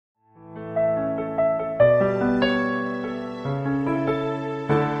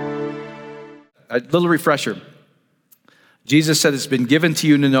a little refresher. Jesus said it's been given to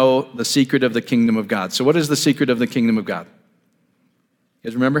you to know the secret of the kingdom of God. So what is the secret of the kingdom of God? You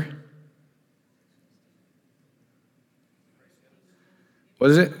guys remember? What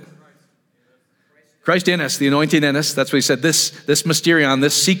is it? Christ in us, the anointing in us. That's what he said. This mysterion,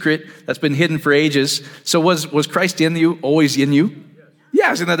 this secret that's been hidden for ages. So was Christ in you, always in you?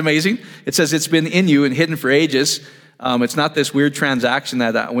 Yeah, isn't that amazing? It says it's been in you and hidden for ages. It's not this weird transaction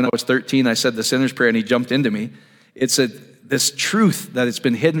that when I was 13, I said the sinner's prayer and he jumped into me. It's this truth that it's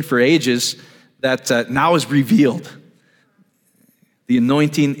been hidden for ages that now is revealed. The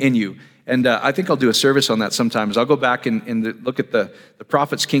anointing in you. And I think I'll do a service on that sometimes. I'll go back and look at the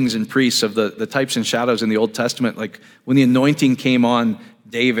prophets, kings, and priests of the types and shadows in the Old Testament, like when the anointing came on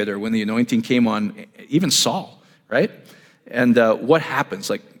David or when the anointing came on even Saul, right? And what happens?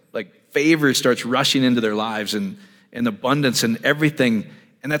 Like favor starts rushing into their lives and abundance and everything.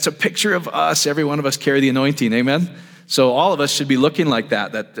 And that's a picture of us. Every one of us carry the anointing, amen? So all of us should be looking like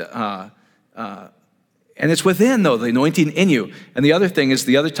that. And it's within, though, the anointing in you. And the other thing is,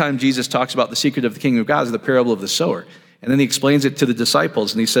 the other time Jesus talks about the secret of the kingdom of God is the parable of the sower. And then he explains it to the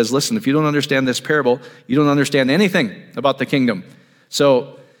disciples. And he says, listen, if you don't understand this parable, you don't understand anything about the kingdom.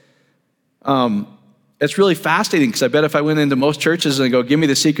 So it's really fascinating, because I bet if I went into most churches and I go, give me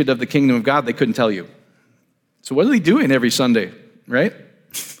the secret of the kingdom of God, they couldn't tell you. So what are they doing every Sunday, right?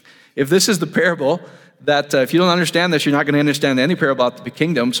 If this is the parable, that if you don't understand this, you're not going to understand any parable about the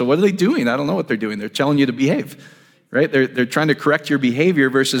kingdom. So what are they doing? I don't know what they're doing. They're telling you to behave, right? They're trying to correct your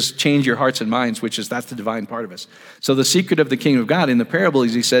behavior versus change your hearts and minds, that's the divine part of us. So the secret of the kingdom of God in the parable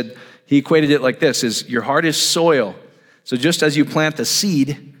is, he equated it like this, is your heart is soil. So just as you plant a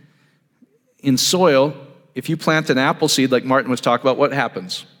seed in soil, if you plant an apple seed like Martin was talking about, what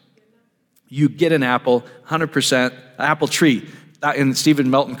happens? You get an apple, 100%, apple tree. And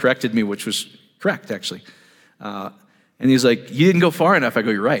Stephen Melton corrected me, which was correct, actually. And he's like, you didn't go far enough. I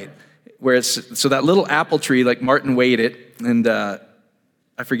go, you're right. So that little apple tree, like Martin weighed it, and I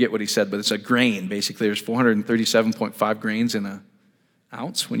forget what he said, but it's a grain, basically. There's 437.5 grains in an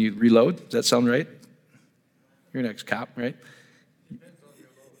ounce when you reload. Does that sound right? Your next cap, right?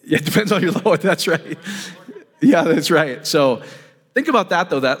 Yeah, it depends on your load. That's right. Yeah, that's right. So think about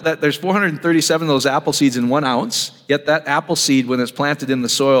that, though, that there's 437 of those apple seeds in 1 ounce, yet that apple seed, when it's planted in the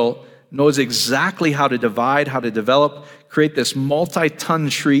soil, knows exactly how to divide, how to develop, create this multi-ton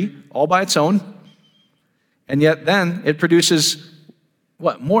tree all by its own. And yet then it produces,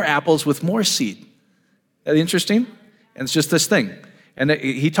 more apples with more seed. Isn't that interesting? And it's just this thing. And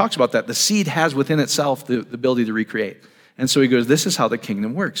he talks about that. The seed has within itself the ability to recreate. And so he goes, this is how the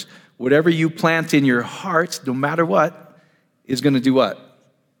kingdom works. Whatever you plant in your heart, no matter what, is going to do what?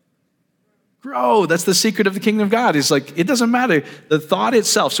 Grow. That's the secret of the kingdom of God. It's like, it doesn't matter. The thought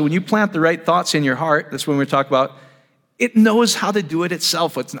itself. So when you plant the right thoughts in your heart, that's when we talk about, it knows how to do it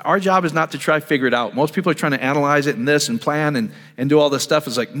itself. Our job is not to try to figure it out. Most people are trying to analyze it and this and plan and do all this stuff.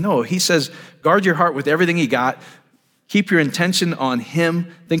 It's like, no, he says, guard your heart with everything you got. Keep your intention on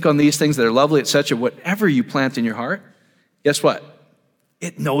him. Think on these things that are lovely, etc. Whatever you plant in your heart, guess what?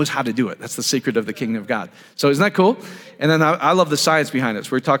 It knows how to do it. That's the secret of the kingdom of God. So isn't that cool? And then I love the science behind it. So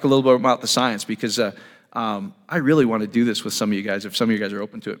we're going to talk a little bit about the science, because I really want to do this with some of you guys. If some of you guys are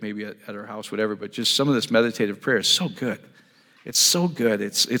open to it, maybe at our house, whatever. But just some of this meditative prayer is so good. It's so good.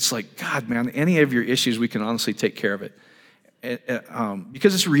 It's like, God, man, any of your issues, we can honestly take care of it.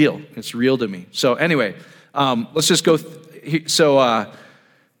 Because it's real. It's real to me. So anyway, let's just go. I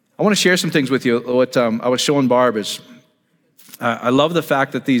want to share some things with you. What I was showing Barb is, I love the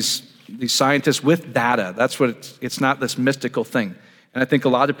fact that these scientists with data, that's what it's not this mystical thing. And I think a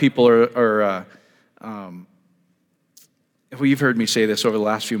lot of people you've heard me say this over the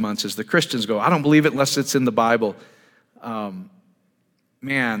last few months, is the Christians go, I don't believe it unless it's in the Bible.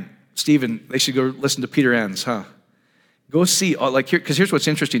 Man, Stephen, they should go listen to Peter Enns, huh? Go see, because here's what's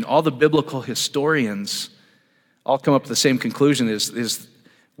interesting. All the biblical historians all come up with the same conclusion is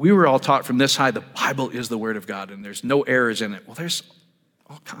we were all taught from this high, the Bible is the Word of God, and there's no errors in it. Well, there's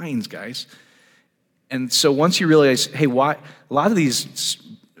all kinds, guys. And so once you realize, hey, why a lot of these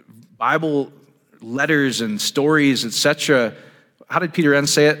Bible letters and stories, etc., how did Peter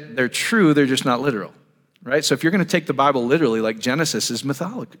Enns say it? They're true, they're just not literal, right? So if you're going to take the Bible literally, like Genesis is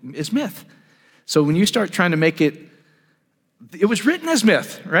myth. So when you start trying to make it was written as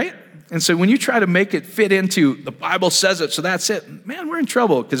myth, right? And so when you try to make it fit into the Bible says it, so that's it, man, we're in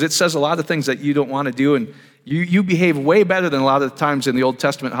trouble, because it says a lot of things that you don't want to do, and you behave way better than a lot of the times in the Old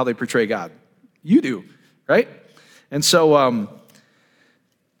Testament how they portray God. You do, right? And so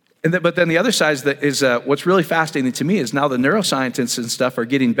But then the other side is what's really fascinating to me is now the neuroscientists and stuff are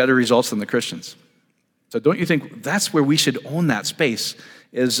getting better results than the Christians. So don't you think that's where we should own that space?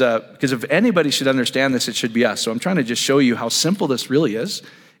 Is because if anybody should understand this, it should be us. So I'm trying to just show you how simple this really is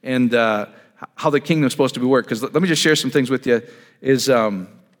and how the kingdom is supposed to be worked. Because let me just share some things with you. Some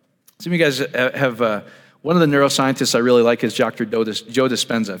of you guys have, one of the neuroscientists I really like is Dr. Joe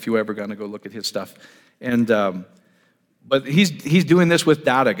Dispenza, if you ever going to go look at his stuff. And but he's doing this with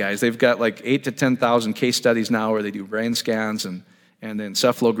data, guys. They've got like 8,000 to 10,000 case studies now where they do brain scans and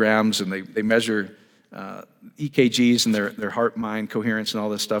encephalograms, and they measure EKGs and their heart-mind coherence and all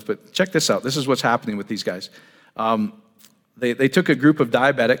this stuff. But check this out. This is what's happening with these guys. They took a group of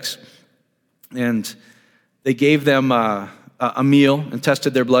diabetics, and they gave them a meal and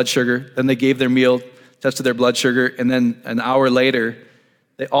tested their blood sugar. Then they gave their meal, tested their blood sugar, and then an hour later,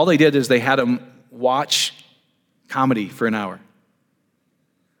 all they did is they had them watch comedy for an hour.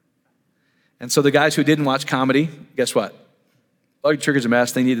 And so the guys who didn't watch comedy, guess what? Blood sugar's a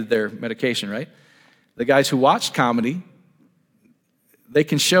mess. They needed their medication, right? The guys who watched comedy, they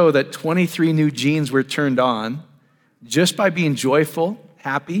can show that 23 new genes were turned on just by being joyful,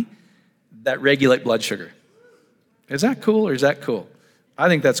 happy, that regulate blood sugar. Is that cool or is that cool? I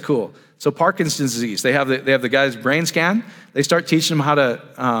think that's cool. So Parkinson's disease, they have the guy's brain scan. They start teaching them how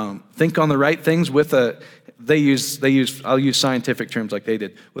to think on the right things with I'll use scientific terms like they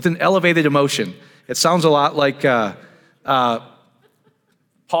did, with an elevated emotion. It sounds a lot like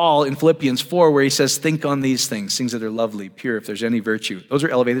Paul in Philippians 4, where he says, think on these things that are lovely, pure, if there's any virtue. Those are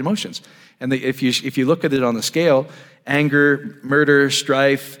elevated emotions. And if you look at it on the scale, anger, murder,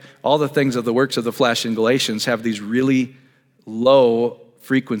 strife, all the things of the works of the flesh in Galatians have these really low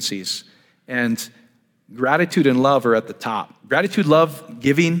frequencies. And gratitude and love are at the top. Gratitude, love,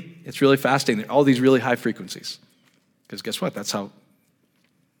 giving, it's really fascinating. All these really high frequencies. Because guess what? That's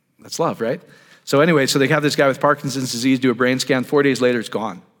love, right? So anyway, so they have this guy with Parkinson's disease do a brain scan. 4 days later, it's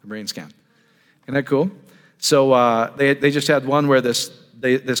gone, the brain scan. Isn't that cool? So they just had one where this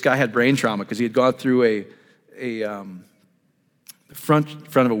guy had brain trauma because he had gone through a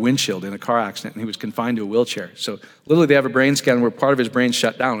front of a windshield in a car accident, and he was confined to a wheelchair. So literally they have a brain scan where part of his brain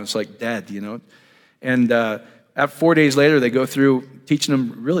shut down. It's like dead, you know? And after 4 days later, they go through teaching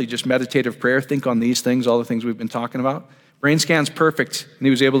them really just meditative prayer, think on these things, all the things we've been talking about. Brain scan's perfect, and he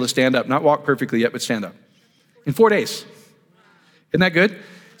was able to stand up. Not walk perfectly yet, but stand up. In 4 days. Isn't that good?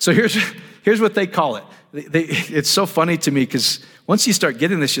 So here's what they call it. It's so funny to me because once you start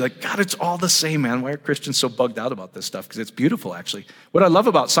getting this, you're like, God, it's all the same, man. Why are Christians so bugged out about this stuff? Because it's beautiful, actually. What I love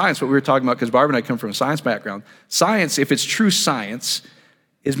about science, what we were talking about, because Barb and I come from a science background, science, if it's true science,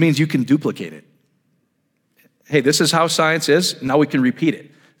 it means you can duplicate it. Hey, this is how science is. Now we can repeat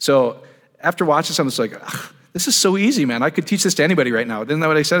it. So after watching something, it's like, this is so easy, man. I could teach this to anybody right now. Isn't that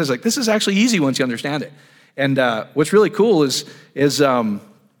what I said? Is like, this is actually easy once you understand it. And what's really cool is they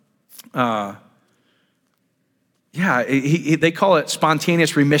call it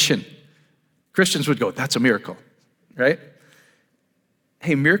spontaneous remission. Christians would go, that's a miracle, right?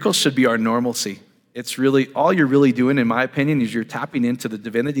 Hey, miracles should be our normalcy. It's really, all you're really doing, in my opinion, is you're tapping into the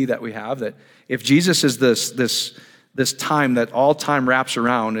divinity that we have, that if Jesus is this time that all time wraps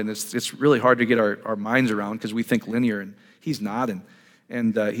around, and it's really hard to get our minds around because we think linear, and he's not,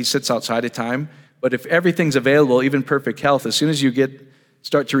 and he sits outside of time. But if everything's available, even perfect health, as soon as you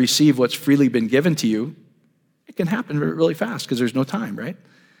start to receive what's freely been given to you, it can happen really fast because there's no time, right?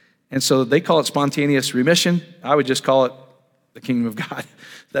 And so they call it spontaneous remission. I would just call it the kingdom of God.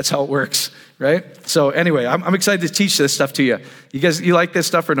 That's how it works, right? So anyway, I'm excited to teach this stuff to you. You guys, you like this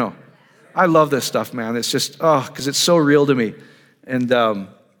stuff or no? I love this stuff, man. It's just, because it's so real to me. And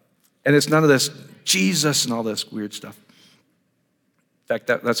it's none of this Jesus and all this weird stuff. In fact,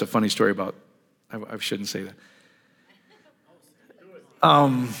 that's a funny story about, I shouldn't say that.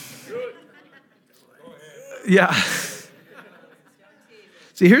 Yeah.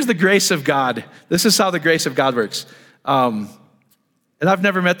 See, here's the grace of God. This is how the grace of God works. And I've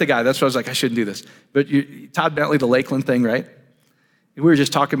never met the guy. That's why I was like, I shouldn't do this. But Todd Bentley, the Lakeland thing, right? We were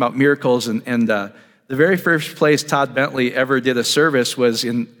just talking about miracles, and the very first place Todd Bentley ever did a service was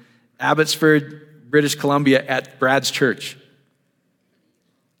in Abbotsford, British Columbia at Brad's church.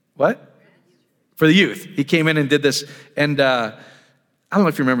 What? For the youth. He came in and did this, and I don't know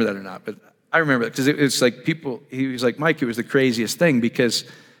if you remember that or not, but I remember that because it's like he was like, Mike, it was the craziest thing because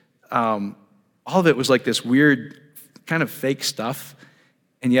all of it was like this weird kind of fake stuff,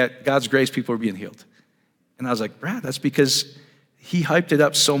 and yet God's grace, people were being healed. And I was like, Brad, that's because he hyped it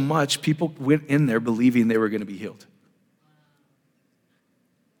up so much, people went in there believing they were going to be healed.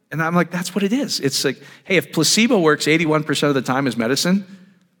 And I'm like, that's what it is. It's like, hey, if placebo works 81% of the time as medicine,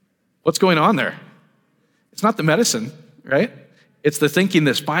 What's going on there? It's not the medicine, right? It's the thinking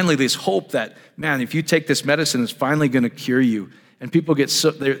this hope that, man, if you take this medicine, it's finally going to cure you. And people get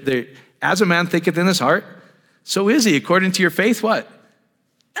so, as a man thinketh in his heart, so is he. According to your faith, what?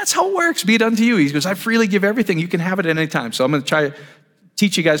 That's how it works. Be it unto you. He goes, I freely give everything. You can have it at any time. So I'm going to try to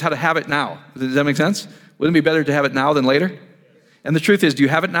teach you guys how to have it now. Does that make sense? Wouldn't it be better to have it now than later? And the truth is, do you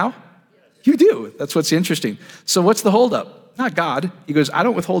have it now? You do. That's what's interesting. So what's the holdup? Not God. He goes, I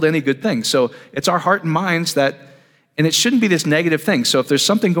don't withhold any good thing. So it's our heart and minds that, and it shouldn't be this negative thing. So if there's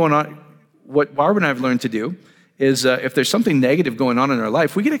something going on, what Barb and I have learned to do is if there's something negative going on in our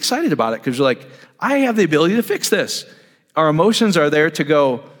life, we get excited about it because we're like, I have the ability to fix this. Our emotions are there to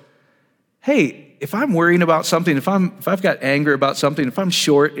go, hey, if I'm worrying about something, if I've got anger about something, if I'm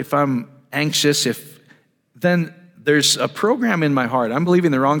short, if I'm anxious, then there's a program in my heart. I'm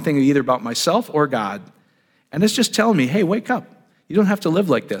believing the wrong thing either about myself or God. And it's just telling me, hey, wake up. You don't have to live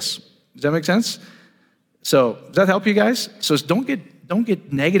like this. Does that make sense? So does that help you guys? So don't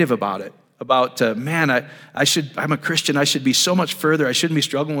get negative about it. About, man, I'm a Christian. I should be so much further. I shouldn't be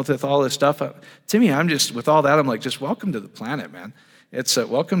struggling with all this stuff. To me, with all that, I'm like, just welcome to the planet, man. It's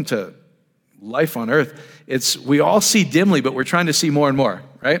welcome to life on earth. We all see dimly, but we're trying to see more and more,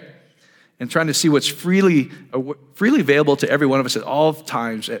 right? And trying to see what's freely available to every one of us at all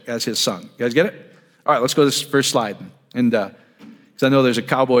times as his son. You guys get it? All right, let's go to this first slide. And because I know there's a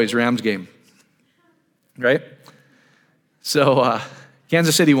Cowboys-Rams game, right? So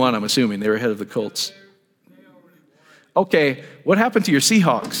Kansas City won, I'm assuming. They were ahead of the Colts. Okay, what happened to your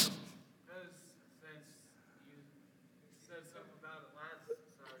Seahawks?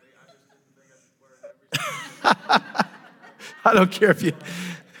 I don't care if you...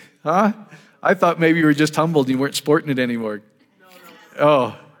 Huh? I thought maybe you were just humbled and you weren't sporting it anymore.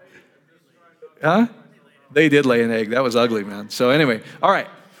 Oh. Huh? They did lay an egg. That was ugly, man. So anyway, all right.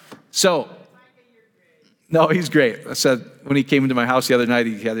 So, no, he's great. I said, when he came into my house the other night,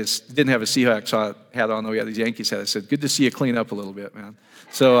 he didn't have a Seahawks hat on, though he had his Yankees hat. I said, good to see you clean up a little bit, man.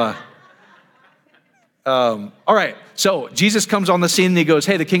 So, all right. So Jesus comes on the scene and he goes,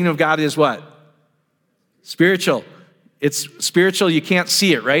 hey, the kingdom of God is what? Spiritual. It's spiritual, you can't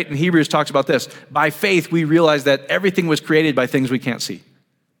see it, right? And Hebrews talks about this. By faith, we realize that everything was created by things we can't see.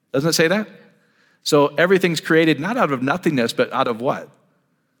 Doesn't it say that? So everything's created not out of nothingness, but out of what?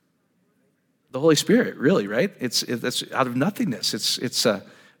 The Holy Spirit, really, right? It's out of nothingness.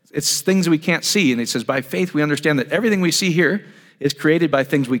 It's things we can't see. And it says, by faith, we understand that everything we see here is created by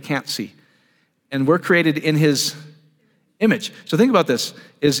things we can't see. And we're created in his image. So think about this.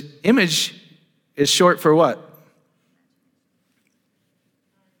 His image is short for what?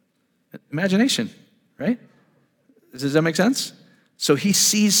 Imagination, right? Does that make sense? So he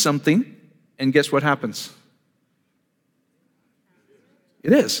sees something, and guess what happens?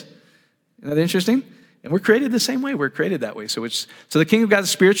 It is. Isn't that interesting? And we're created the same way. We're created that way. So the kingdom of God is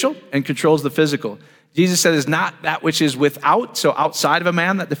spiritual and controls the physical. Jesus said it's not that which is without, so outside of a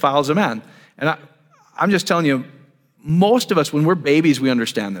man, that defiles a man. And I'm just telling you, most of us, when we're babies, we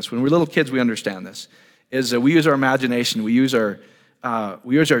understand this. When we're little kids, we understand this. We use our imagination. We use our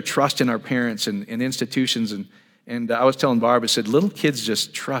trust in our parents and institutions. And I was telling Barb, I said, little kids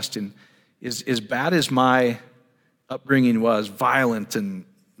just trust. And as bad as my upbringing was, violent and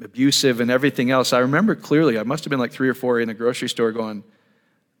abusive and everything else, I remember clearly, I must have been like 3 or 4 in a grocery store going,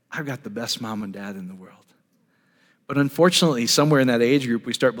 I've got the best mom and dad in the world. But unfortunately, somewhere in that age group,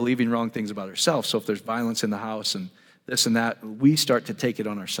 we start believing wrong things about ourselves. So if there's violence in the house and this and that, we start to take it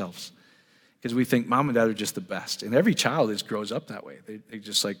on ourselves. Because we think mom and dad are just the best. And every child grows up that way. They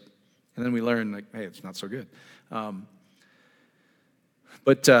just like, and then we learn like, hey, it's not so good.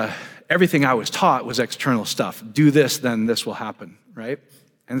 But everything I was taught was external stuff. Do this, then this will happen, right?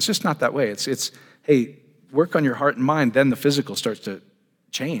 And it's just not that way. It's hey, work on your heart and mind, then the physical starts to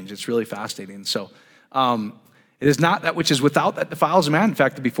change. It's really fascinating. So it is not that which is without that defiles a man. In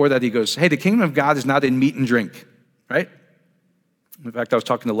fact, before that he goes, hey, the kingdom of God is not in meat and drink, right? In fact, I was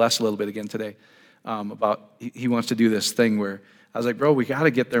talking to Les a little bit again today about he wants to do this thing where I was like, bro, we got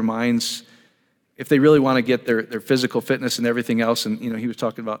to get their minds, if they really want to get their physical fitness and everything else. And, he was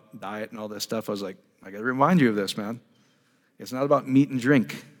talking about diet and all this stuff. I was like, I got to remind you of this, man. It's not about meat and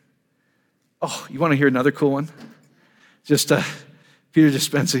drink. Oh, you want to hear another cool one? Just Peter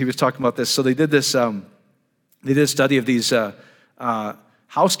Dispenza, he was talking about this. So they did this, they did a study of these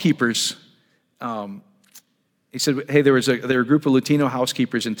housekeepers. He said, hey, there were a group of Latino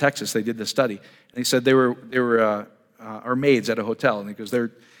housekeepers in Texas. They did this study. And he said they were our maids at a hotel. And he goes,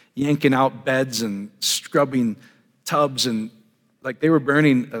 they're yanking out beds and scrubbing tubs. And like they were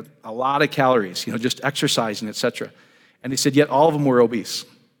burning a lot of calories, just exercising, etc. And he said, yet all of them were obese.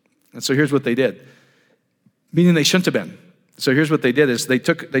 And so here's what they did, meaning they shouldn't have been. So here's what they did is they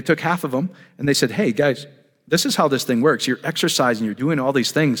took half of them and they said, hey, guys, this is how this thing works. You're exercising, you're doing all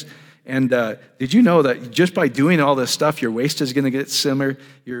these things. And did you know that just by doing all this stuff, your waist is going to get slimmer,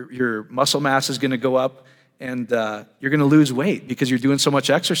 your muscle mass is going to go up, and you're going to lose weight because you're doing so much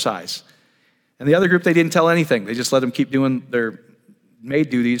exercise. And the other group, they didn't tell anything. They just let them keep doing their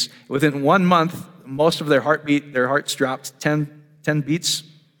maid duties. Within 1 month, most of their hearts dropped 10 beats,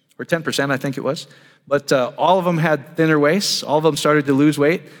 or 10%, I think it was. But all of them had thinner waists. All of them started to lose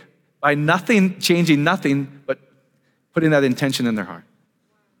weight by changing nothing, but putting that intention in their heart.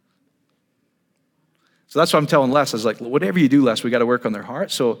 So that's what I'm telling Les. I was like, whatever you do, Les, we got to work on their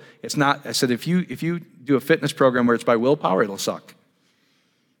heart. So it's not, I said, if you do a fitness program where it's by willpower, it'll suck.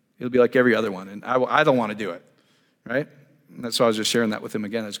 It'll be like every other one. And I don't want to do it, right? And that's why I was just sharing that with him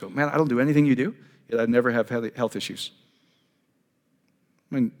again. I just go, man, I don't do anything you do, yet I never have health issues.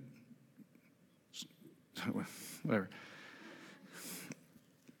 I mean, whatever.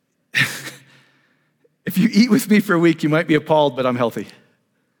 If you eat with me for a week, you might be appalled, but I'm healthy.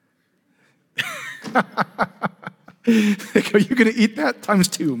 They go, you're going to eat that times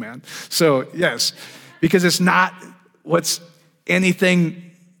 2, man. So, yes, because it's not what's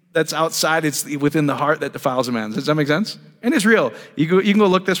anything that's outside, it's within the heart that defiles a man. Does that make sense? And it's real. You can go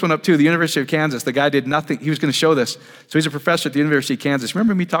look this one up too. The University of Kansas, the guy did nothing. He was going to show this. So he's a professor at the University of Kansas.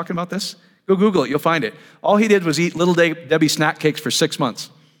 Remember me talking about this? Go Google it. You'll find it. All he did was eat Little Debbie snack cakes for 6 months.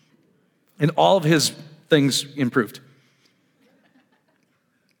 And all of his things improved.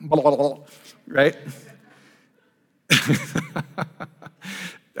 Right?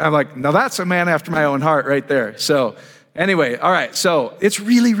 I'm like, now that's a man after my own heart right there. So anyway, all right, so it's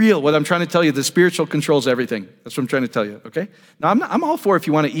really real what I'm trying to tell you. The spiritual controls everything. That's what I'm trying to tell you, okay? Now, I'm all for if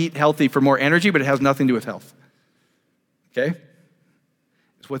you want to eat healthy for more energy, but it has nothing to do with health, okay?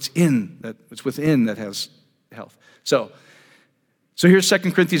 It's what's within that has health. So here's 2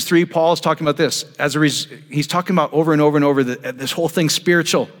 Corinthians 3. Paul is talking about this. He's talking about over and over and over this whole thing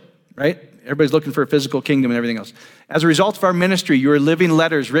spiritual, right? Everybody's looking for a physical kingdom and everything else. As a result of our ministry, you are living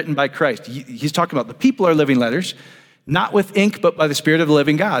letters written by Christ. He's talking about the people are living letters, not with ink, but by the Spirit of the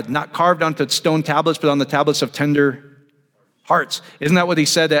living God, not carved onto stone tablets, but on the tablets of tender hearts. Isn't that what he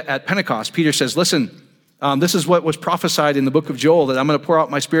said at Pentecost? Peter says, listen, this is what was prophesied in the book of Joel, that I'm going to pour out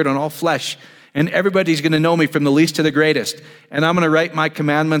my Spirit on all flesh, and everybody's going to know me from the least to the greatest, and I'm going to write my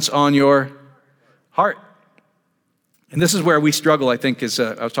commandments on your heart. And this is where we struggle, I think, I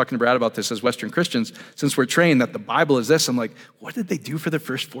was talking to Brad about this as Western Christians, since we're trained that the Bible is this. I'm like, what did they do for the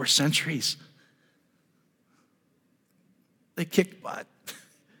first 4 centuries? They kicked butt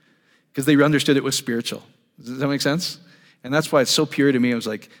because they understood it was spiritual. Does that make sense? And that's why it's so pure to me. I was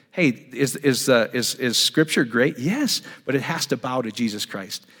like, hey, is Scripture great? Yes, but it has to bow to Jesus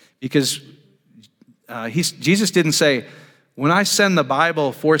Christ. Because Jesus didn't say, when I send the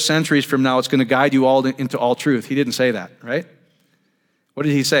Bible 4 centuries from now, it's going to guide you all into all truth. He didn't say that, right? What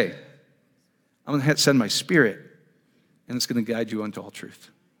did he say? I'm going to send my Spirit, and it's going to guide you into all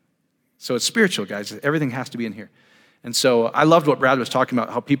truth. So it's spiritual, guys. Everything has to be in here. And so I loved what Brad was talking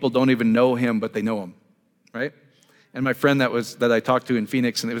about, how people don't even know him, but they know him, right? And my friend that I talked to in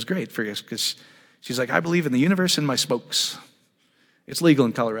Phoenix, and it was great for us, because she's like, I believe in the universe in my spokes. It's legal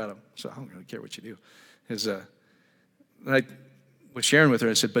in Colorado, so I don't really care what you do. And I was sharing with her,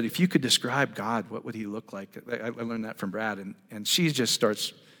 I said, but if you could describe God, what would he look like? I learned that from Brad, and she just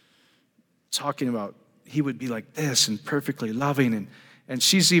starts talking about he would be like this and perfectly loving, and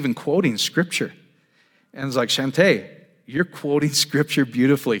she's even quoting Scripture. And it's like, Shantae, you're quoting Scripture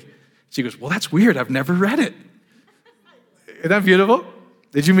beautifully. She goes, well, that's weird. I've never read it. Isn't that beautiful?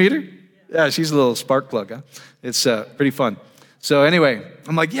 Did you meet her? Yeah, she's a little spark plug, huh? It's pretty fun. So anyway,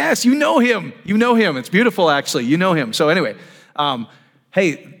 I'm like, yes, you know him. You know him. It's beautiful, actually. You know him. So anyway,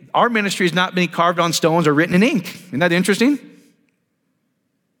 hey, our ministry is not being carved on stones or written in ink. Isn't that interesting?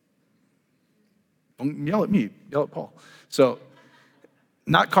 Don't yell at me. Yell at Paul. So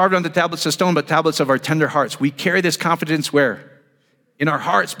not carved on the tablets of stone, but tablets of our tender hearts. We carry this confidence where? In our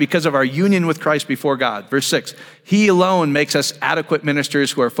hearts, because of our union with Christ before God. Verse 6, he alone makes us adequate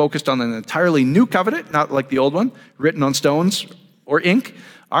ministers who are focused on an entirely new covenant, not like the old one, written on stones or ink.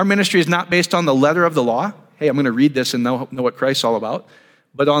 Our ministry is not based on the letter of the law. Hey, I'm going to read this and know what Christ's all about.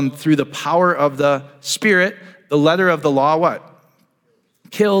 But through the power of the Spirit, the letter of the law, what?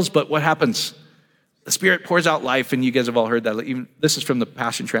 Kills, but what happens? The Spirit pours out life, and you guys have all heard that. Even this is from the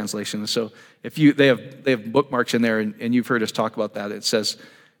Passion Translation. So if they have bookmarks in there, and you've heard us talk about that. It says,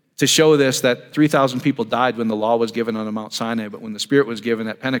 to show this, that 3,000 people died when the law was given on Mount Sinai, but when the Spirit was given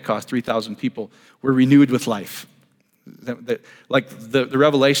at Pentecost, 3,000 people were renewed with life. Like the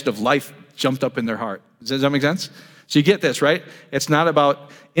revelation of life jumped up in their heart. Does that make sense? So you get this, right? It's not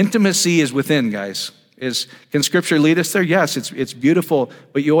about, intimacy is within, guys. Can Scripture lead us there? Yes, it's beautiful,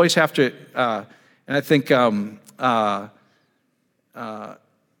 but you always have to, and I think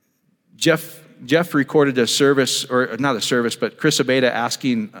Jeff recorded a service, or not a service, but Chris Abeda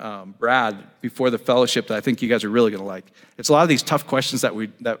asking Brad before the fellowship that I think you guys are really going to like. It's a lot of these tough questions that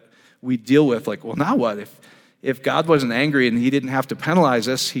we deal with, like, well, now what? If God wasn't angry and he didn't have to penalize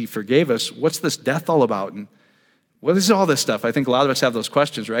us, he forgave us, what's this death all about? And what is all this stuff? I think a lot of us have those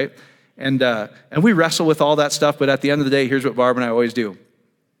questions, right? And we wrestle with all that stuff, but at the end of the day, here's what Barb and I always do.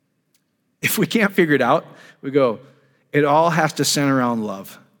 If we can't figure it out, we go, it all has to center around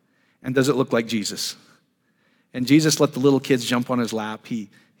love. And does it look like Jesus? And Jesus let the little kids jump on his lap. He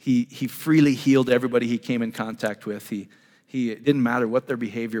freely healed everybody he came in contact with. It didn't matter what their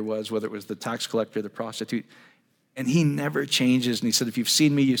behavior was, whether it was the tax collector, the prostitute. And he never changes. And he said, if you've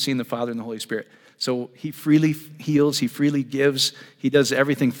seen me, you've seen the Father and the Holy Spirit. So he freely heals, he freely gives, he does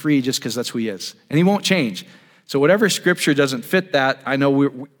everything free just because that's who he is. And he won't change. So whatever Scripture doesn't fit that, I know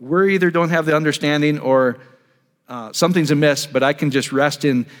we're either don't have the understanding or something's amiss, but I can just rest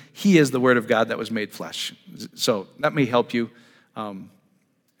in he is the Word of God that was made flesh. So that may help you.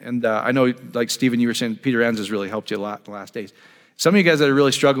 I know, like Stephen, you were saying, Peter Enns has really helped you a lot in the last days. Some of you guys that are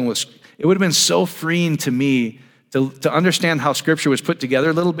really struggling with, it would have been so freeing to me to understand how Scripture was put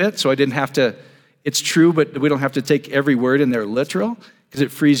together a little bit, so I didn't have to, it's true, but we don't have to take every word in there literal, because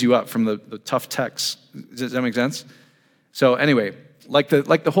it frees you up from the tough texts. Does that make sense? So anyway, like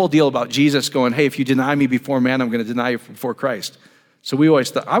the whole deal about Jesus going, hey, if you deny me before man, I'm going to deny you before Christ. So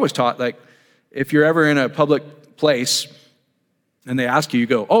I was taught, like, if you're ever in a public place and they ask you, you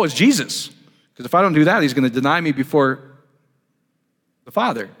go, oh, it's Jesus. Because if I don't do that, he's going to deny me before the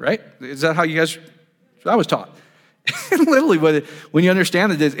Father, right? Is that how you guys, I was taught. Literally, when you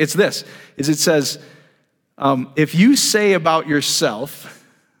understand it, it's this, is it says, if you say about yourself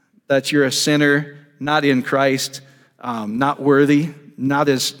that you're a sinner, not in Christ, not worthy, not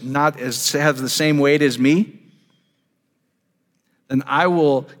as has the same weight as me, then I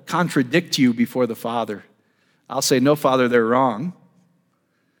will contradict you before the Father. I'll say, no, Father, they're wrong.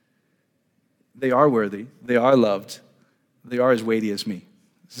 They are worthy. They are loved. They are as weighty as me.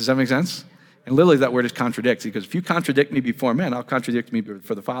 Does that make sense? And literally that word is contradict. He goes, if you contradict me before men, I'll contradict me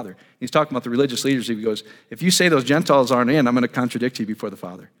before the Father. He's talking about the religious leaders. He goes, if you say those Gentiles aren't in, I'm going to contradict you before the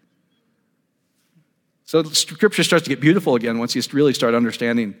Father. So Scripture starts to get beautiful again once you really start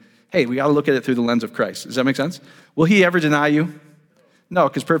understanding, hey, we got to look at it through the lens of Christ. Does that make sense? Will he ever deny you? No,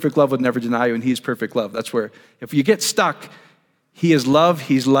 because perfect love would never deny you, and he's perfect love. That's where, if you get stuck, he is love,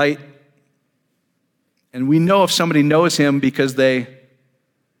 he's light. And we know if somebody knows him because they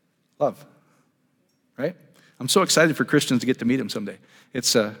love. Right? I'm so excited for Christians to get to meet him someday.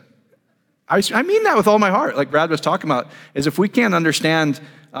 It's I mean that with all my heart, like Brad was talking about, is if we can't understand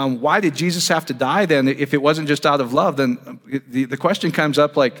why did Jesus have to die then, if it wasn't just out of love, then the question comes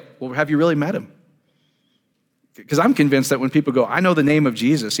up like, well, have you really met him? Because I'm convinced that when people go, I know the name of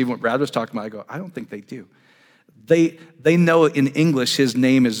Jesus, even what Brad was talking about, I go, I don't think they do. They know in English his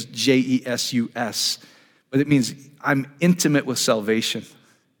name is Jesus, but it means I'm intimate with salvation.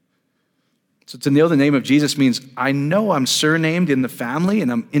 So to know the name of Jesus means I know I'm surnamed in the family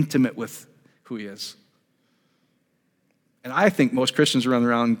and I'm intimate with who he is. And I think most Christians run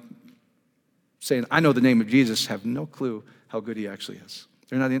around saying, I know the name of Jesus, have no clue how good he actually is.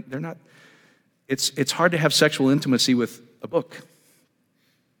 They're not. It's hard to have sexual intimacy with a book.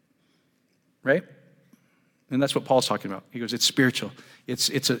 Right? And that's what Paul's talking about. He goes, it's spiritual. It's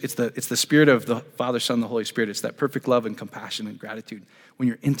the spirit of the Father, Son, and the Holy Spirit. It's that perfect love and compassion and gratitude when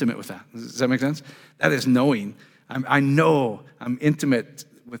you're intimate with that. Does that make sense? That is knowing. I know I'm intimate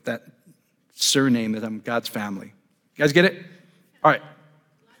with that surname, that I'm God's family. You guys get it? All right.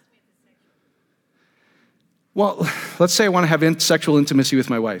 Well, let's say I want to have sexual intimacy with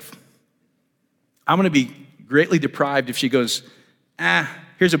my wife. I'm going to be greatly deprived if she goes,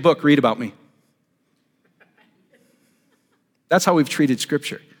 here's a book, read about me. That's how we've treated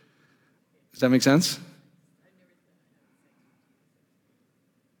Scripture. Does that make sense?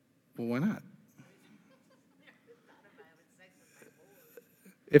 Well, why not?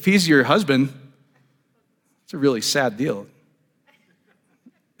 If he's your husband, it's a really sad deal.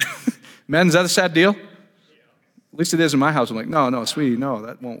 Men, is that a sad deal? At least it is in my house. I'm like, no, sweetie, no,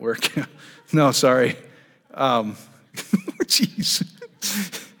 that won't work. No, sorry. Jeez.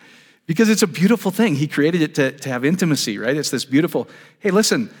 Because it's a beautiful thing. He created it to have intimacy, right? It's this beautiful, hey,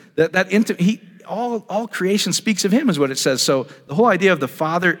 listen, all creation speaks of him is what it says. So the whole idea of the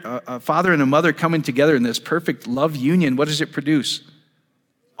father and a mother coming together in this perfect love union, what does it produce?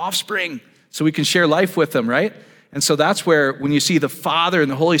 Offspring, so we can share life with them, right? And so that's where when you see the Father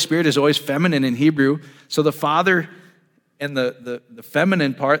and the Holy Spirit is always feminine in Hebrew. So the Father and the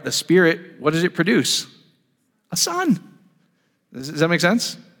feminine part, the Spirit, what does it produce? A son. Does that make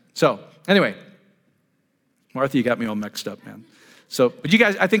sense? So anyway, Martha, you got me all mixed up, man. So, but you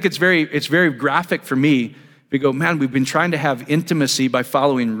guys, I think it's very graphic for me. We go, man, we've been trying to have intimacy by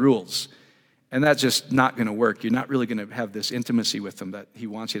following rules. And that's just not going to work. You're not really going to have this intimacy with him that he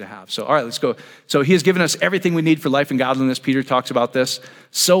wants you to have. So, all right, let's go. So he has given us everything we need for life and godliness. Peter talks about this.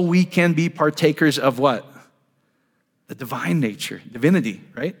 So we can be partakers of what? The divine nature, divinity,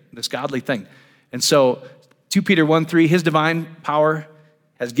 right? This godly thing. And so 2 Peter 1:3, his divine power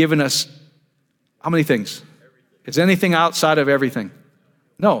has given us how many things? Is anything outside of everything?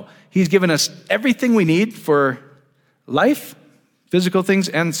 No. He's given us everything we need for life, physical things,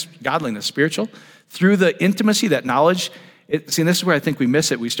 and godliness, spiritual, through the intimacy, that knowledge. See, this is where I think we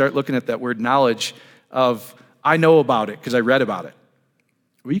miss it. We start looking at that word knowledge of, I know about it because I read about it.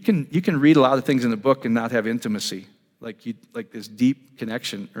 Well, you can read a lot of things in the book and not have intimacy, like this deep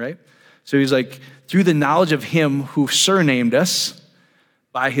connection, right? So he's like, through the knowledge of him who surnamed us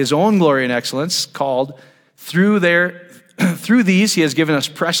by his own glory and excellence, called, through these, he has given us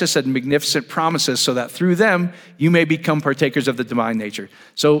precious and magnificent promises so that through them, you may become partakers of the divine nature.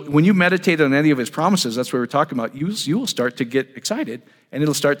 So when you meditate on any of his promises, that's what we're talking about, you will start to get excited and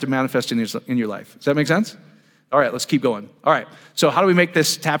it'll start to manifest in your life. Does that make sense? All right, let's keep going. All right, so how do we make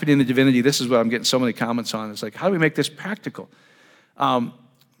this tapping into divinity? This is what I'm getting so many comments on. It's like, how do we make this practical?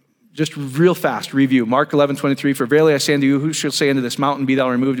 Just real fast review. Mark 11:23, for verily I say unto you, who shall say unto this mountain, be thou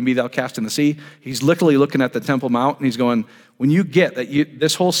removed and be thou cast in the sea? He's literally looking at the Temple Mount and he's going, when you get that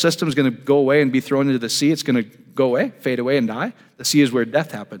this whole system is going to go away and be thrown into the sea, it's going to go away, fade away and die. The sea is where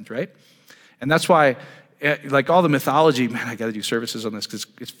death happens, right? And that's why, like all the mythology, man, I got to do services on this because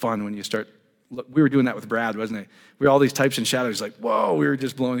it's fun when you start. Look, we were doing that with Brad, wasn't it? We were all these types and shadows, like, whoa, we were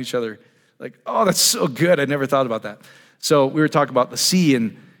just blowing each other. Like, oh, that's so good. I never thought about that. So we were talking about the sea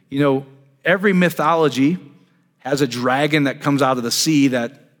and, every mythology has a dragon that comes out of the sea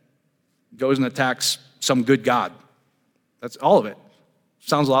that goes and attacks some good god. That's all of it.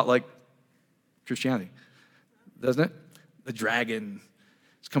 Sounds a lot like Christianity, doesn't it? The dragon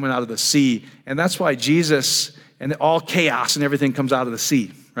is coming out of the sea. And that's why Jesus and all chaos and everything comes out of the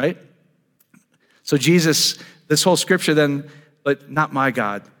sea, right? So Jesus, this whole scripture then, but not my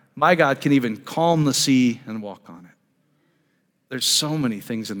God. My God can even calm the sea and walk on it. There's so many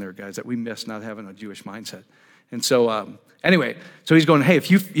things in there, guys, that we miss not having a Jewish mindset. And so, anyway, so he's going, hey,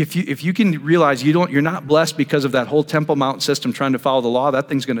 if you can realize you're not blessed because of that whole Temple Mount system trying to follow the law, that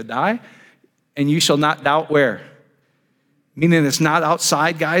thing's going to die, and you shall not doubt where. Meaning it's not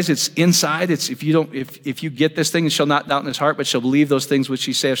outside, guys, it's inside. It's if you get this thing, it shall not doubt in his heart, but shall believe those things which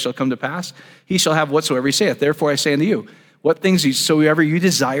he saith shall come to pass. He shall have whatsoever he saith. Therefore I say unto you, what things soever you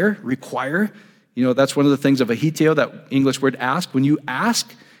desire, require. That's one of the things of ahiteo, that English word ask. When you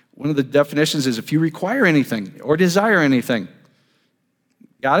ask, one of the definitions is if you require anything or desire anything.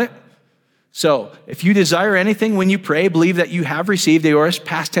 Got it? So if you desire anything when you pray, believe that you have received, aorist,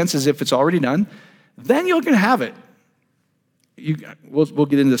 past tense as if it's already done, then you're going to have it. We'll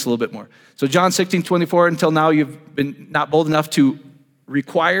get into this a little bit more. So John 16:24, until now you've been not bold enough to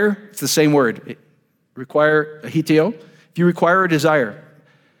require, it's the same word, require ahiteo. If you require or desire,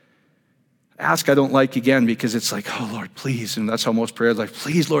 ask I don't like again because it's like, oh Lord, please. And that's how most prayers like,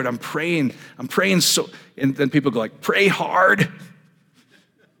 please Lord, I'm praying so. And then people go like, pray hard.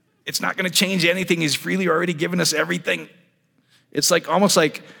 It's not going to change anything. He's freely already given us everything. It's like almost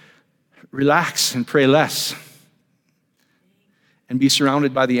like relax and pray less. And be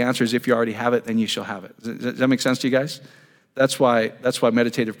surrounded by the answers. If you already have it, then you shall have it. Does that make sense to you guys? That's why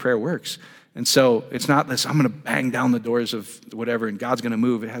meditative prayer works. And so it's not this, I'm going to bang down the doors of whatever and God's going to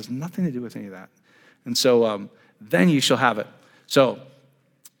move. It has nothing to do with any of that. And so then you shall have it. So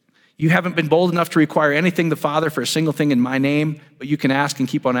you haven't been bold enough to require anything the Father for a single thing in my name, but you can ask and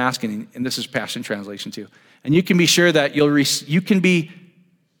keep on asking. And this is Passion Translation too. And you can be sure that you can be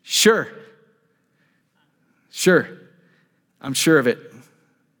sure. Sure. I'm sure of it.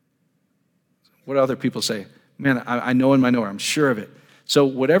 What do other people say? Man, I know in my knower, I'm sure of it. So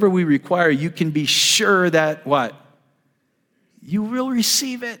whatever we require, you can be sure that what? You will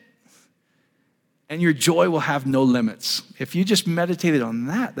receive it. And your joy will have no limits. If you just meditated on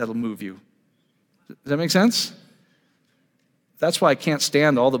that, that'll move you. Does that make sense? That's why I can't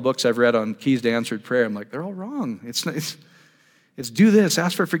stand all the books I've read on keys to answered prayer. I'm like, they're all wrong. It's It's do this,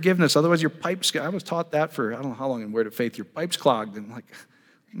 ask for forgiveness, otherwise your pipe's, I was taught that for, I don't know how long in Word of Faith, your pipe's clogged. And I'm like,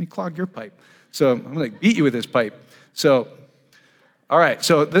 let me clog your pipe. So I'm going to beat you with this pipe. So, all right,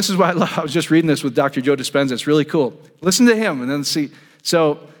 so this is why I was just reading this with Dr. Joe Dispenza. It's really cool. Listen to him and then see.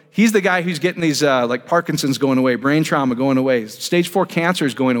 So he's the guy who's getting these like Parkinson's going away, brain trauma going away, stage 4 cancer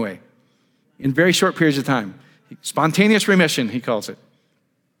is going away in very short periods of time. Spontaneous remission, he calls it.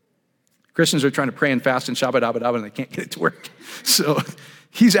 Christians are trying to pray and fast and shabbat, and they can't get it to work. So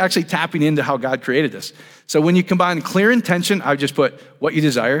he's actually tapping into how God created this. So when you combine clear intention, I would just put what you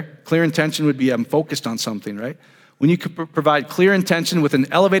desire. Clear intention would be I'm focused on something, right? When you could provide clear intention with an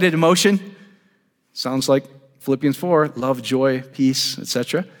elevated emotion, sounds like Philippians 4, love, joy, peace,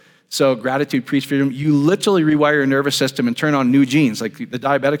 etc. So gratitude, peace, freedom. You literally rewire your nervous system and turn on new genes. Like the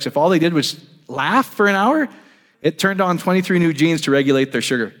diabetics, if all they did was laugh for an hour, it turned on 23 new genes to regulate their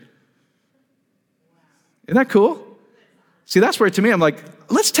sugar. Isn't that cool? See, that's where to me, I'm like,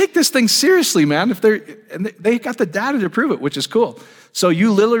 let's take this thing seriously, man. And they got the data to prove it, which is cool. So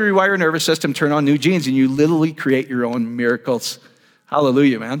you literally rewire your nervous system, turn on new genes, and you literally create your own miracles.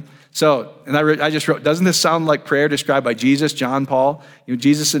 Hallelujah, man. So, and I just wrote, doesn't this sound like prayer described by Jesus, John, Paul? You know,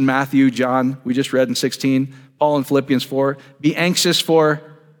 Jesus in Matthew, John, we just read in 16, Paul in Philippians 4. Be anxious for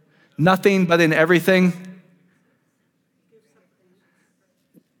nothing, but in everything.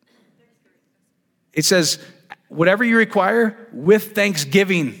 It says, whatever you require, with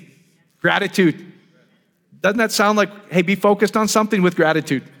thanksgiving, gratitude. Doesn't that sound like, hey, be focused on something with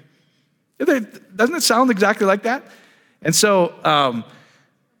gratitude? Doesn't it sound exactly like that? And so,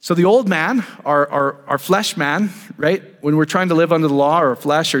 so the old man, our flesh man, right? When we're trying to live under the law or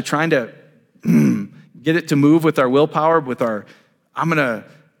flesh or trying to get it to move with our willpower, with our, I'm gonna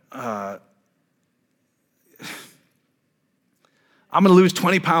lose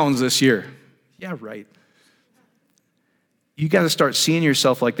 20 pounds this year. Yeah, right. You got to start seeing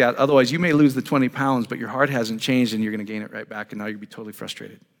yourself like that. Otherwise, you may lose the 20 pounds, but your heart hasn't changed and you're going to gain it right back, and now you'll be totally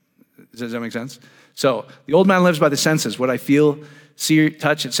frustrated. Does that make sense? So the old man lives by the senses. What I feel, see,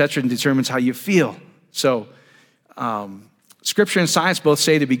 touch, etc., determines how you feel. So Scripture and science both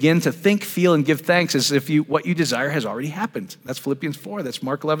say to begin to think, feel, and give thanks as if what you desire has already happened. That's Philippians 4. That's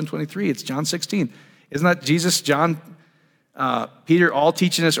Mark 11:23. It's John 16. Isn't that Jesus, John, Peter all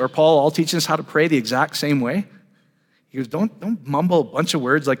teaching us, or Paul all teaching us how to pray the exact same way? He goes, don't mumble a bunch of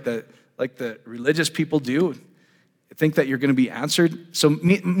words like the religious people do. Think that you're going to be answered. So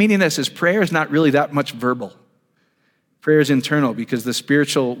meaning this is prayer is not really that much verbal. Prayer is internal because the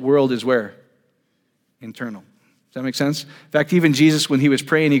spiritual world is where? Internal. Does that make sense? In fact, even Jesus, when he was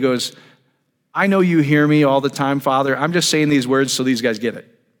praying, he goes, I know you hear me all the time, Father. I'm just saying these words so these guys get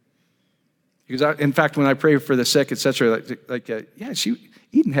it. Because in fact, when I pray for the sick, etc.,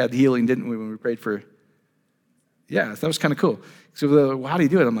 Eden had healing, didn't we, when we prayed for? Yeah, that was kind of cool. So well, how do you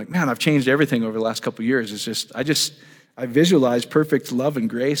do it? I'm like, man, I've changed everything over the last couple of years. It's just, I visualize perfect love and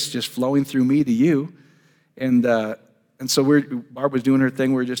grace just flowing through me to you. And so Barb was doing her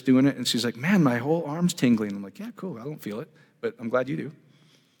thing, we were just doing it, and she's like, man, my whole arm's tingling. I'm like, yeah, cool, I don't feel it, but I'm glad you do.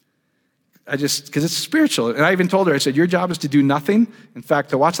 Because it's spiritual. And I even told her, I said, your job is to do nothing. In fact,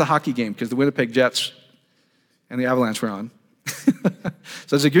 to watch the hockey game, because the Winnipeg Jets and the Avalanche were on.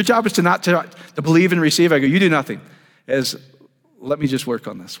 So I was like, your job is to believe and receive. I go, you do nothing. Let me just work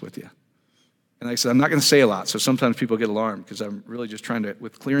on this with you. And I said, I'm not going to say a lot, so sometimes people get alarmed because I'm really just trying to,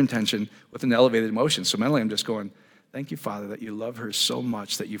 with clear intention, with an elevated emotion. So mentally I'm just going, thank you, Father, that you love her so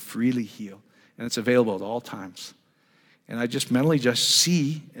much that you freely heal. And it's available at all times. And I just mentally just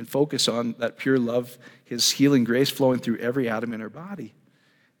see and focus on that pure love, his healing grace flowing through every atom in her body.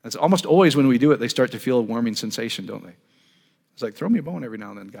 That's almost always when we do it, they start to feel a warming sensation, don't they? It's like, throw me a bone every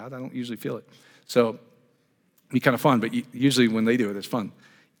now and then, God. I don't usually feel it. So it'd be kind of fun, but usually when they do it, it's fun.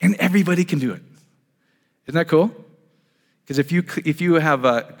 And everybody can do it. Isn't that cool? Because if you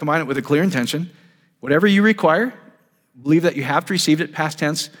have combine it with a clear intention, whatever you require, believe that you have received it, past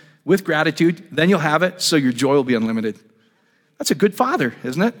tense, with gratitude, then you'll have it, so your joy will be unlimited. That's a good father,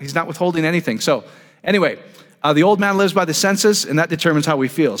 isn't it? He's not withholding anything. So anyway, the old man lives by the senses, and that determines how we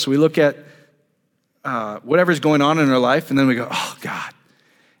feel. So we look at whatever's going on in our life, and then we go, oh, God.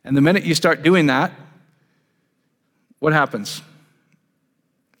 And the minute you start doing that, what happens?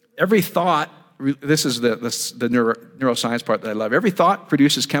 Every thought, this is the neuroscience part that I love. Every thought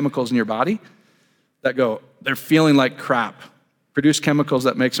produces chemicals in your body that go, they're feeling like crap. Produce chemicals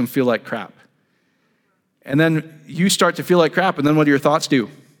that makes them feel like crap. And then you start to feel like crap, and then what do your thoughts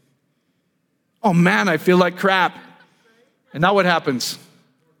do? Oh man, I feel like crap. And now what happens?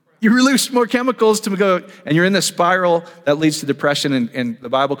 You release more chemicals to go, and you're in this spiral that leads to depression, and the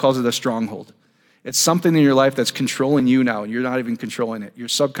Bible calls it a stronghold. It's something in your life that's controlling you now, and you're not even controlling it. Your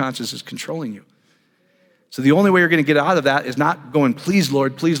subconscious is controlling you. So the only way you're going to get out of that is not going, please,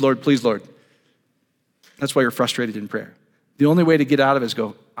 Lord, please, Lord, please, Lord. That's why you're frustrated in prayer. The only way to get out of it is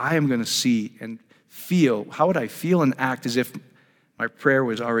go, I am going to see and feel. How would I feel and act as if my prayer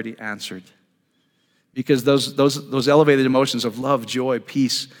was already answered? Because those elevated emotions of love, joy,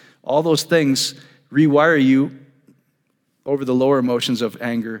 peace, all those things rewire you over the lower emotions of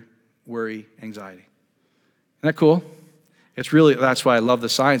anger, worry, anxiety. Isn't that cool? It's really, that's why I love the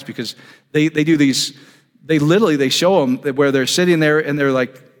science, because they do these, they show them where they're sitting there and they're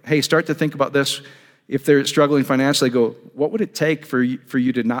like, hey, start to think about this. If they're struggling financially, go, what would it take for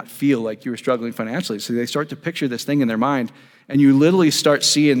you to not feel like you were struggling financially? So they start to picture this thing in their mind, and you literally start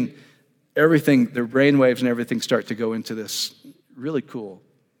seeing everything, their brain waves and everything start to go into this really cool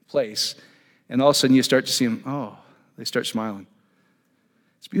place. And all of a sudden you start to see them, oh, they start smiling.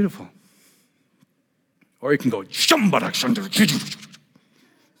 It's beautiful. Or you can go,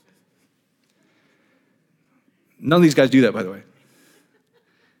 none of these guys do that, by the way.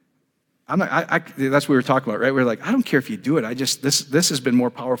 That's what we were talking about, right? We're like, I don't care if you do it. This has been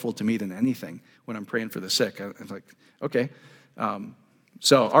more powerful to me than anything when I'm praying for the sick. I'm like, okay. All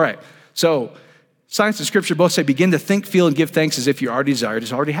right. So science and scripture both say, begin to think, feel, and give thanks as if you already desired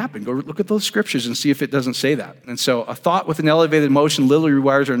has already happened. Go look at those scriptures and see if it doesn't say that. And so a thought with an elevated emotion literally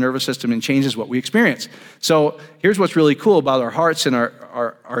rewires our nervous system and changes what we experience. So here's what's really cool about our hearts and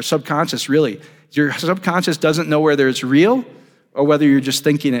our subconscious, really. Your subconscious doesn't know whether it's real or whether you're just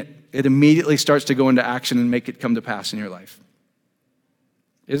thinking it. It immediately starts to go into action and make it come to pass in your life.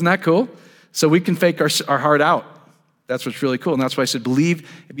 Isn't that cool? So we can fake our heart out. That's what's really cool. And that's why I said, believe,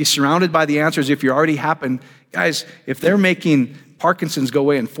 be surrounded by the answers if you already happened. Guys, if they're making Parkinson's go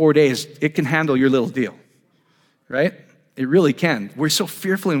away in 4 days, it can handle your little deal, right? It really can. We're so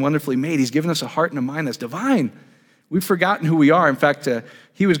fearfully and wonderfully made. He's given us a heart and a mind that's divine. We've forgotten who we are. In fact,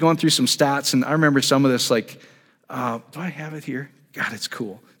 he was going through some stats, and I remember some of this, like, do I have it here? God, it's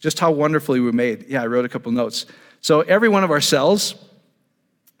cool. Just how wonderfully we're made. Yeah, I wrote a couple notes. So every one of our cells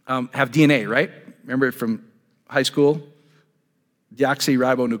have DNA, right? Remember from high school?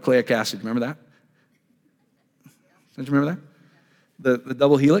 Deoxyribonucleic acid. Remember that? Don't you remember that? The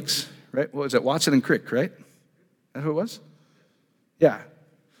double helix, right? What was it? Watson and Crick, right? That's who it was? Yeah.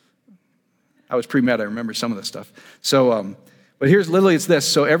 I was pre-med. I remember some of this stuff. So, but here's literally, it's this.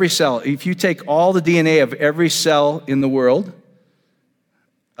 So every cell, if you take all the DNA of every cell in the world,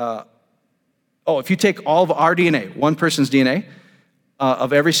 if you take all of our DNA, one person's DNA,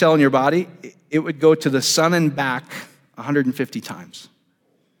 of every cell in your body, it would go to the sun and back 150 times.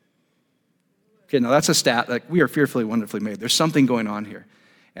 Okay, now that's a stat. Like, we are fearfully, wonderfully made. There's something going on here.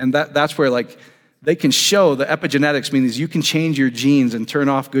 And that's where, like, they can show the epigenetics means you can change your genes and turn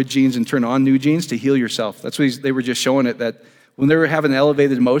off good genes and turn on new genes to heal yourself. That's what they were just showing it, that when they were having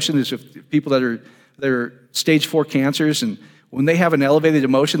elevated emotion, there's people that are stage 4 cancers, and when they have an elevated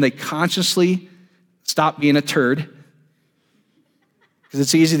emotion, they consciously stop being a turd, because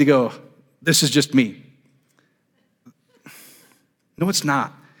it's easy to go, this is just me. No, it's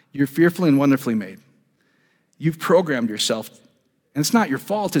not. You're fearfully and wonderfully made. You've programmed yourself, and it's not your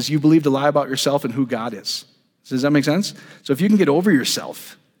fault as you believe a lie about yourself and who God is. Does that make sense? So if you can get over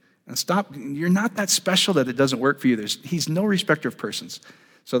yourself and stop, you're not that special that it doesn't work for you. He's no respecter of persons.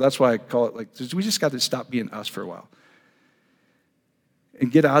 So that's why I call it, like, we just got to stop being us for a while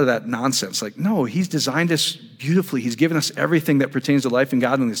and get out of that nonsense. Like, no, he's designed us beautifully. He's given us everything that pertains to life and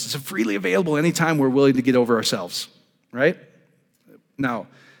godliness. It's freely available anytime we're willing to get over ourselves, right? Now,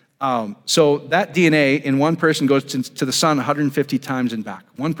 so that DNA in one person goes to the sun 150 times and back.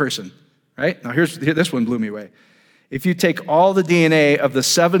 One person, right? Now, this one blew me away. If you take all the DNA of the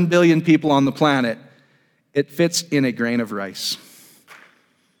 7 billion people on the planet, it fits in a grain of rice.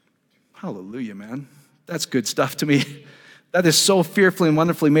 Hallelujah, man. That's good stuff to me. That is so fearfully and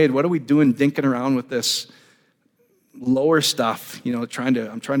wonderfully made. What are we doing dinking around with this lower stuff? You know,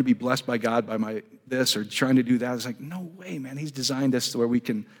 I'm trying to be blessed by God by my this or trying to do that. It's like, no way, man. He's designed us to where we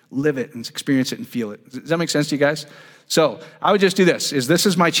can live it and experience it and feel it. Does that make sense to you guys? So I would just do this. This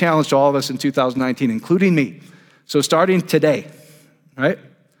is my challenge to all of us in 2019, including me. So starting today, right?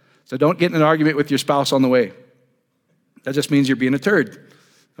 So don't get in an argument with your spouse on the way. That just means you're being a turd,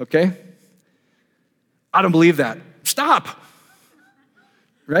 okay? I don't believe that. Stop,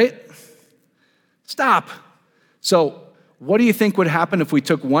 right? Stop. So what do you think would happen if we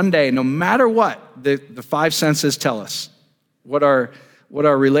took one day, no matter what the 5 senses tell us, what our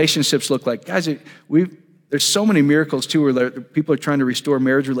relationships look like? Guys, there's so many miracles too where people are trying to restore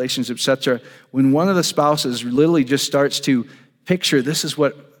marriage relationships, etc. When one of the spouses literally just starts to picture, this is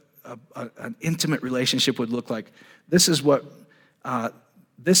what an intimate relationship would look like. This is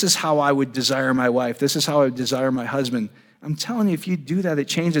how I would desire my wife. This is how I would desire my husband. I'm telling you, if you do that, it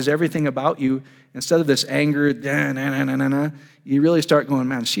changes everything about you. Instead of this anger, you really start going,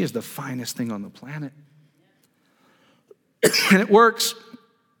 man, she is the finest thing on the planet. And it works.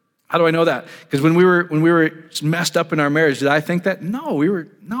 How do I know that? Because when we were messed up in our marriage, did I think that? No,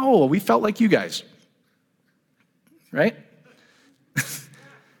 we felt like you guys. Right?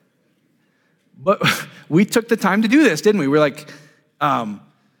 But we took the time to do this, didn't we? We're like,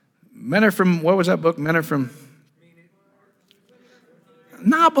 men are from, what was that book? Men are from...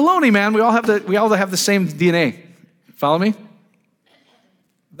 Nah, baloney, man. We all have the same DNA. Follow me?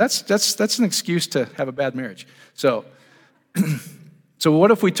 That's an excuse to have a bad marriage. So what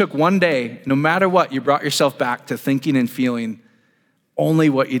if we took one day, no matter what, you brought yourself back to thinking and feeling only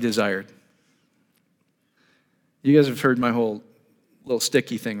what you desired? You guys have heard my whole little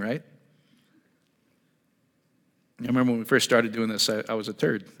sticky thing, right? I remember when we first started doing this, I was a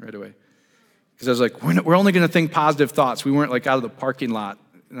turd right away. Because I was like, we're only going to think positive thoughts. We weren't like out of the parking lot.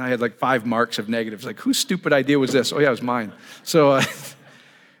 And I had like 5 marks of negatives. Like, whose stupid idea was this? Oh, yeah, it was mine. So,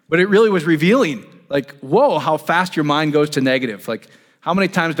 but it really was revealing. Like, whoa, how fast your mind goes to negative. Like, how many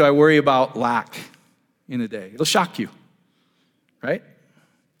times do I worry about lack in a day? It'll shock you, right?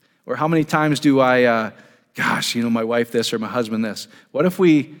 Or how many times do I, my wife this or my husband this. What if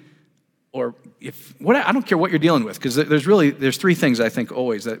I don't care what you're dealing with, because there's 3 things I think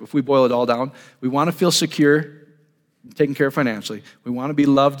always that if we boil it all down, we want to feel secure, taken care of financially, we want to be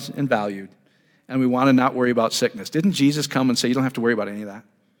loved and valued, and we want to not worry about sickness. Didn't Jesus come and say you don't have to worry about any of that?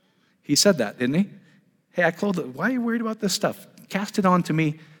 He said that, didn't he? Hey, why are you worried about this stuff? Cast it on to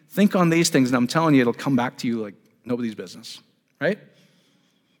me. Think on these things, and I'm telling you, it'll come back to you like nobody's business, right?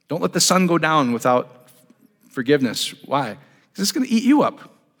 Don't let the sun go down without forgiveness. Why? Because it's going to eat you up.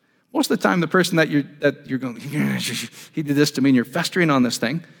 Most of the time, the person that you're going, he did this to me, and you're festering on this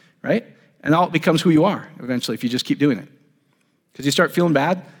thing, right? And all it becomes who you are eventually if you just keep doing it. Because you start feeling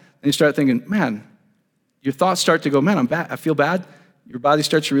bad, and you start thinking, man, your thoughts start to go, man, I'm bad. I feel bad. Your body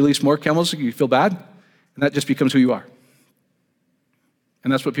starts to release more chemicals, you feel bad, and that just becomes who you are.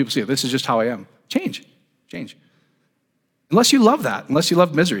 And that's what people see. This is just how I am. Change. Unless you love that, unless you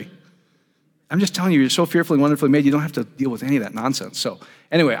love misery. I'm just telling you, you're so fearfully and wonderfully made, you don't have to deal with any of that nonsense. So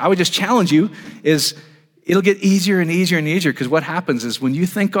anyway, I would just challenge you is it'll get easier and easier and easier, because what happens is when you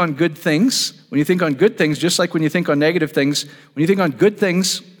think on good things, just like when you think on negative things, when you think on good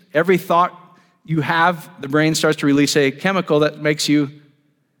things, every thought you have, the brain starts to release a chemical that makes you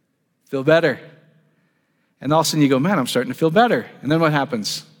feel better. And all of a sudden you go, man, I'm starting to feel better. And then what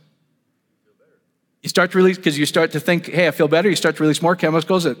happens? You start to release, because you start to think, hey, I feel better. You start to release more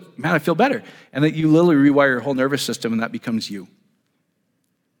chemicals that, man, I feel better. And then you literally rewire your whole nervous system, and that becomes you.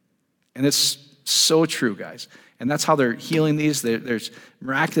 And it's so true, guys. And that's how they're healing these. There's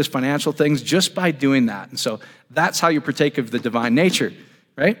miraculous financial things just by doing that. And so that's how you partake of the divine nature,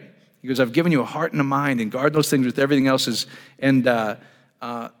 right? He goes, I've given you a heart and a mind, and guard those things with everything else. And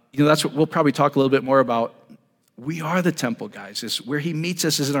that's what we'll probably talk a little bit more about. We are the temple, guys. Is where he meets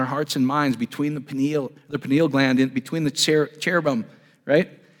us is in our hearts and minds, between the pineal gland, between the cherubim, right?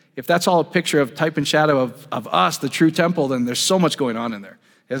 If that's all a picture of type and shadow of us, the true temple, then there's so much going on in there,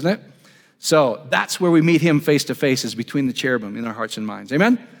 isn't it? So that's where we meet him face to face, is between the cherubim in our hearts and minds.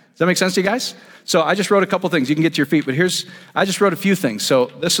 Amen? Does that make sense to you guys? So I just wrote a couple things. You can get to your feet, but I just wrote a few things. So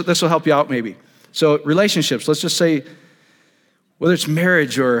this will help you out maybe. So relationships, let's just say, whether it's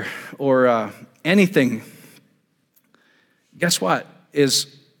marriage or anything, guess what?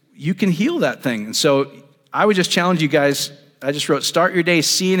 Is you can heal that thing. And so I would just challenge you guys. I just wrote, start your day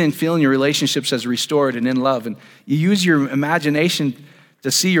seeing and feeling your relationships as restored and in love. And you use your imagination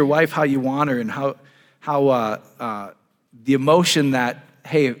to see your wife how you want her, and how the emotion that,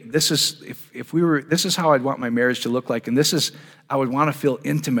 hey, this is how I'd want my marriage to look like, and I would want to feel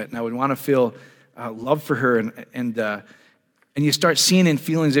intimate, and I would want to feel love for her, and you start seeing and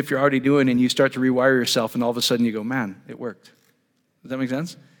feeling as if you're already doing, and you start to rewire yourself, and all of a sudden you go, man, it worked. Does that make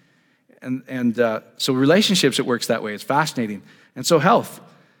sense? And so relationships, it works that way. It's fascinating. And so health.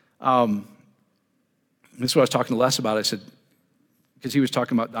 This is what I was talking to Les about. I said, because he was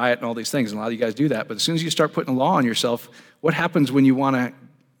talking about diet and all these things, and a lot of you guys do that, but as soon as you start putting a law on yourself, what happens when you want to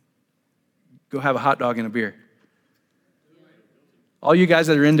go have a hot dog and a beer? All you guys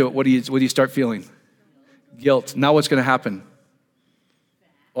that are into it, what do you start feeling? Guilt. Now what's going to happen?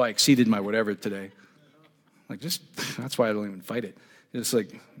 Oh, I exceeded my whatever today. That's why I don't even fight it. It's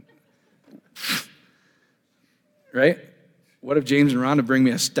like, right? What if James and Rhonda bring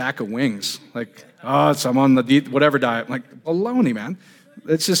me a stack of wings? I'm on the whatever diet. I'm like, baloney, man.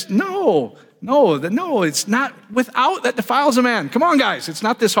 It's just, no, it's not without that defiles a man. Come on, guys, it's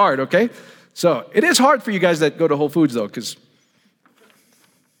not this hard, okay? So it is hard for you guys that go to Whole Foods, though, because,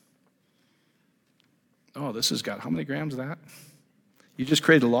 this has got, how many grams of that? You just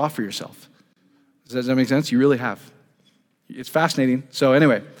created a law for yourself. Does that make sense? You really have. It's fascinating. So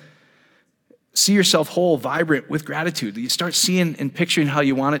anyway, see yourself whole, vibrant with gratitude. You start seeing and picturing how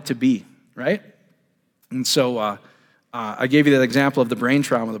you want it to be, right? And so I gave you that example of the brain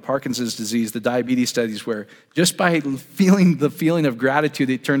trauma, the Parkinson's disease, the diabetes studies, where just by feeling the feeling of gratitude,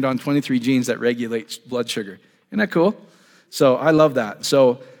 they turned on 23 genes that regulate blood sugar. Isn't that cool? So I love that.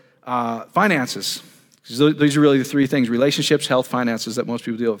 So finances. These are really the three things: relationships, health, finances, that most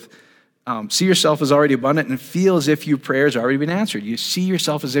people deal with. See yourself as already abundant and feel as if your prayers have already been answered. You see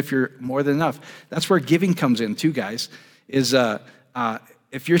yourself as if you're more than enough. That's where giving comes in too, guys, is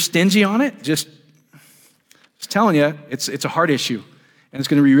if you're stingy on it, just telling you, it's a hard issue, and it's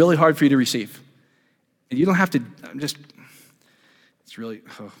going to be really hard for you to receive. And you don't have to, it's really,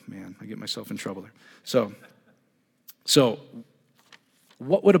 oh man, I get myself in trouble there. So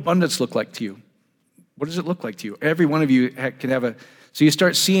what would abundance look like to you? What does it look like to you? Every one of you can have so you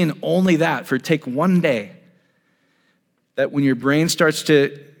start seeing only that take one day, that when your brain starts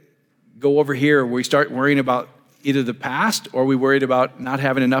to go over here, where we start worrying about either the past or we worried about not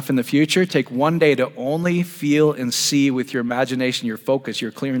having enough in the future, take one day to only feel and see with your imagination, your focus,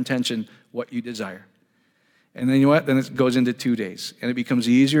 your clear intention, what you desire. And then you know what? Then it goes into 2 days, and it becomes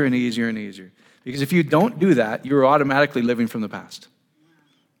easier and easier and easier. Because if you don't do that, you're automatically living from the past.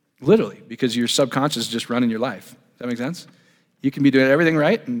 Literally, because your subconscious is just running your life. Does that make sense? You can be doing everything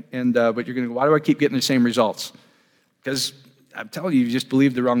right, but you're going to go, why do I keep getting the same results? Because I'm telling you, you just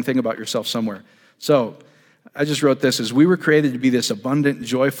believed the wrong thing about yourself somewhere. So I just wrote this as we were created to be this abundant,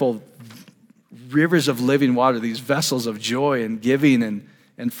 joyful rivers of living water, these vessels of joy and giving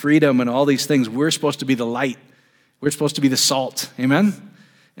and freedom and all these things. We're supposed to be the light. We're supposed to be the salt. Amen?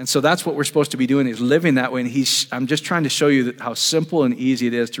 And so that's what we're supposed to be doing, is living that way. And I'm just trying to show you how simple and easy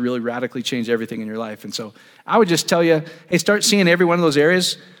it is to really radically change everything in your life. And so I would just tell you, hey, start seeing every one of those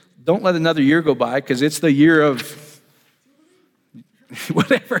areas. Don't let another year go by, because it's the year of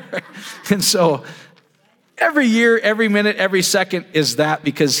whatever. And so every year, every minute, every second is that,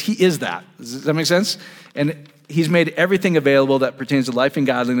 because he is that. Does that make sense? And he's made everything available that pertains to life and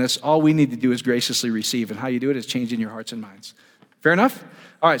godliness. All we need to do is graciously receive. And how you do it is changing your hearts and minds. Fair enough?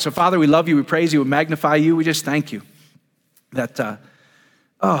 All right, so Father, we love you, we praise you, we magnify you. We just thank you that,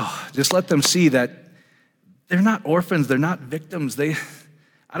 just let them see that they're not orphans, they're not victims.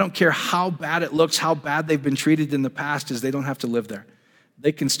 I don't care how bad it looks, how bad they've been treated in the past, is they don't have to live there.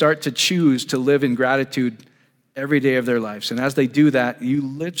 They can start to choose to live in gratitude every day of their lives. And as they do that, you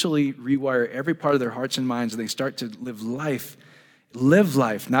literally rewire every part of their hearts and minds, and they start to live life,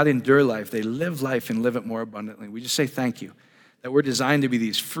 not endure life. They live life and live it more abundantly. We just say thank you that we're designed to be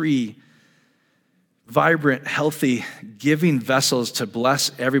these free, vibrant, healthy, giving vessels to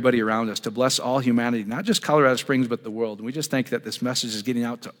bless everybody around us, to bless all humanity, not just Colorado Springs, but the world. And we just think that this message is getting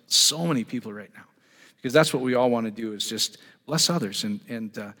out to so many people right now, because that's what we all want to do, is just bless others.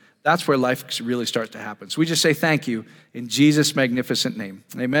 And that's where life really starts to happen. So we just say thank you in Jesus' magnificent name.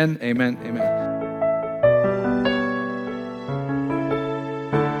 Amen, amen, amen.